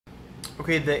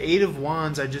Okay, the Eight of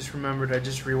Wands, I just remembered, I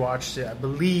just rewatched it, I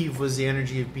believe was the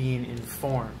energy of being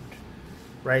informed.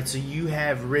 Right? So you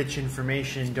have rich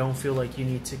information, don't feel like you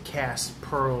need to cast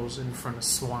pearls in front of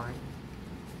swine.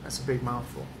 That's a big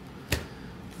mouthful.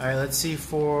 Alright, let's see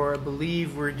for, I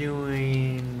believe we're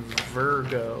doing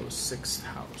Virgo, 6th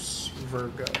house.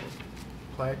 Virgo.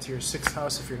 Apply it to your 6th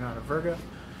house if you're not a Virgo.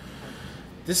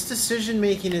 This decision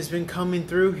making has been coming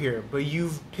through here, but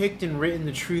you've picked and written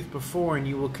the truth before, and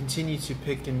you will continue to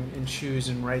pick and choose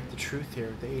and write the truth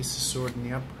here. The Ace of Swords in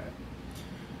the upright.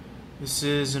 This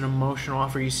is an emotional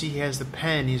offer. You see he has the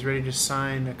pen. He's ready to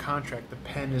sign a contract. The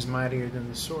pen is mightier than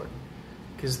the sword,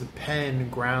 because the pen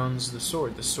grounds the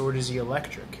sword. The sword is the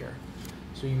electric here.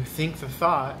 So you think the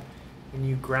thought, and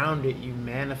you ground it, you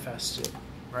manifest it,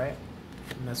 right?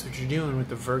 And that's what you're doing with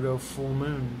the Virgo full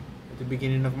moon at the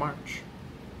beginning of March.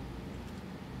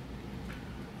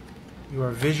 You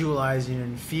are visualizing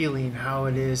and feeling how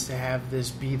it is to have this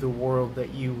be the world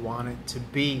that you want it to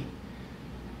be,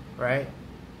 right?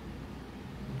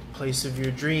 Place of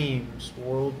your dreams,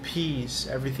 world peace,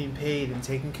 everything paid and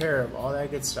taken care of, all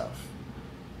that good stuff.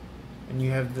 And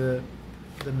you have the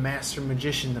master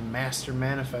magician, the master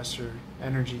manifester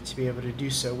energy to be able to do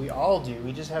so. We all do.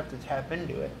 We just have to tap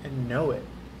into it and know it.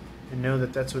 And know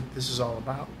that that's what this is all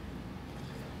about.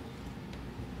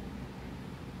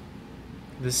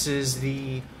 This is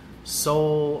the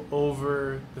soul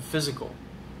over the physical.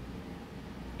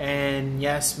 And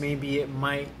yes, maybe it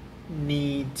might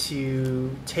need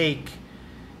to take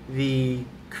the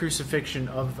crucifixion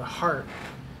of the heart,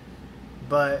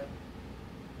 but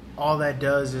all that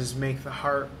does is make the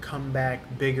heart come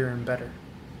back bigger and better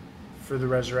for the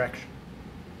resurrection.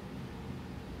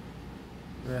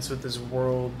 And that's what this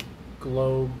world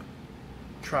globe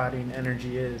trotting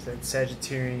energy is, that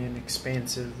Sagittarian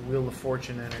expansive Wheel of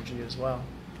Fortune energy as well,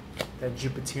 that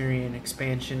Jupiterian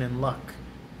expansion and luck.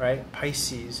 Right?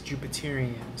 Pisces,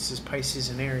 Jupiterian, this is Pisces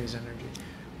and Aries energy,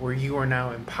 where you are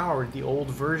now empowered. The old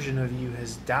version of you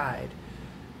has died.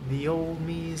 The old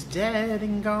me is dead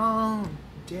and gone,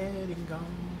 dead and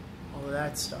gone. All of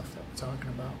that stuff that we're talking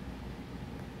about.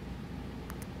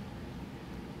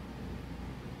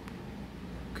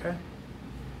 Okay.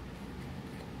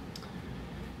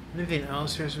 Anything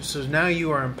else here? So now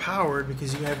you are empowered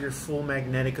because you have your full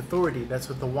magnetic authority. That's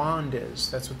what the wand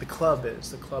is. That's what the club is.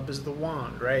 The club is the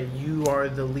wand, right? You are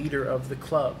the leader of the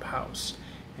club house,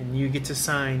 and you get to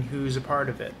sign who's a part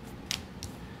of it.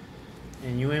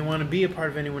 And you ain't want to be a part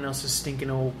of anyone else's stinking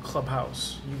old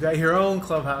clubhouse. You got your own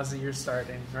clubhouse that you're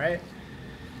starting, right?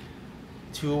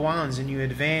 Two of Wands, and you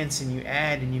advance and you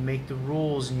add and you make the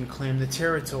rules and you claim the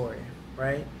territory,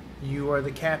 right? You are the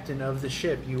captain of the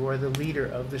ship. You are the leader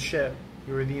of the ship.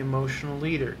 You are the emotional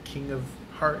leader, King of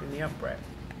Heart in the upright.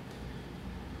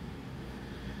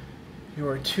 You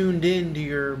are tuned in to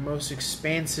your most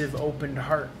expansive, opened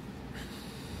heart.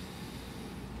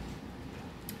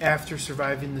 After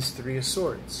surviving this Three of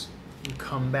Swords, you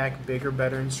come back bigger,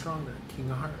 better, and stronger, King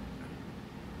of Heart.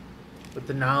 With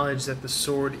the knowledge that the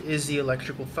sword is the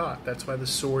electrical thought. That's why the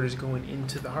sword is going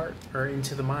into the heart, or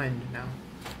into the mind now.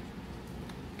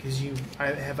 Because you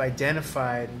have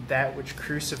identified that which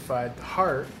crucified the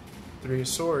heart, Three of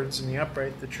Swords in the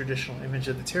upright, the traditional image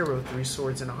of the tarot, three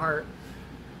swords in a heart,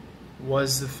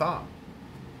 was the thought.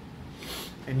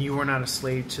 And you are not a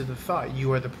slave to the thought.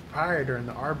 You are the proprietor and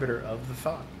the arbiter of the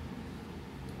thought.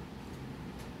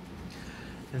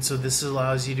 And so this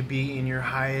allows you to be in your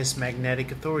highest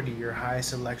magnetic authority, your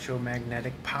highest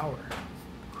electromagnetic power,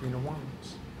 Queen of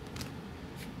Wands.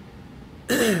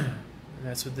 And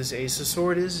that's what this Ace of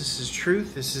Swords is. This is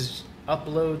truth. This is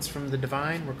uploads from the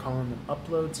divine. We're calling them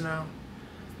uploads now.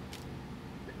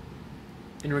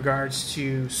 In regards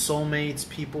to soulmates,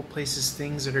 people, places,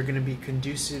 things that are going to be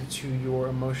conducive to your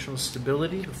emotional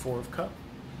stability, the Four of Cups.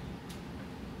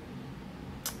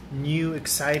 New,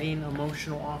 exciting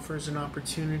emotional offers and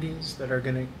opportunities that are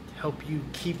going to help you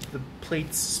keep the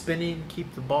plates spinning,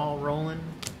 keep the ball rolling.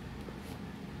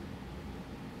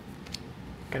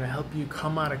 Going to help you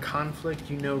come out of conflict.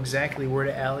 You know exactly where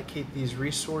to allocate these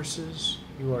resources.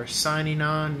 You are signing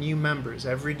on new members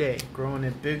every day, growing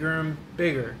it bigger and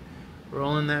bigger,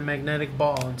 rolling that magnetic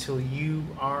ball until you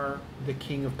are the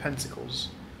King of Pentacles.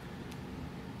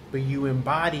 But you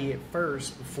embody it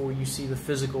first before you see the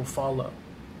physical follow.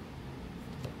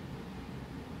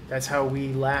 That's how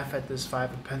we laugh at this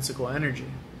Five of Pentacle energy,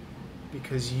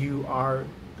 because you are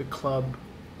the club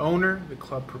owner, the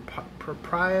club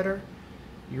proprietor.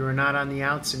 You are not on the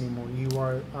outs anymore. You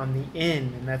are on the in,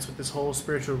 and that's what this whole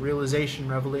spiritual realization,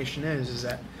 revelation is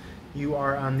that you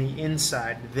are on the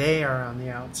inside. They are on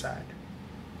the outside.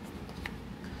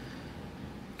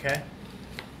 Okay?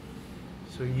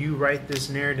 So you write this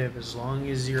narrative as long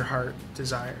as your heart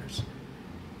desires.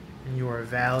 And you are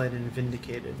valid and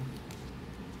vindicated.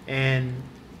 And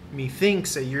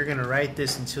methinks that you're going to write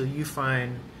this until you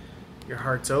find your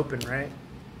heart's open, right?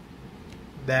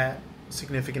 That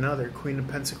significant other, Queen of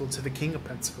Pentacles to the King of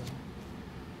Pentacles.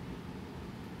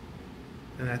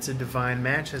 And that's a divine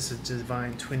match. That's a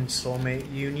divine twin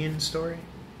soulmate union story.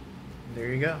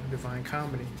 There you go. Divine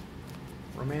comedy.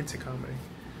 Romantic comedy.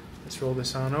 Let's roll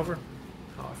this on over.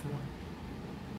 I'll have more.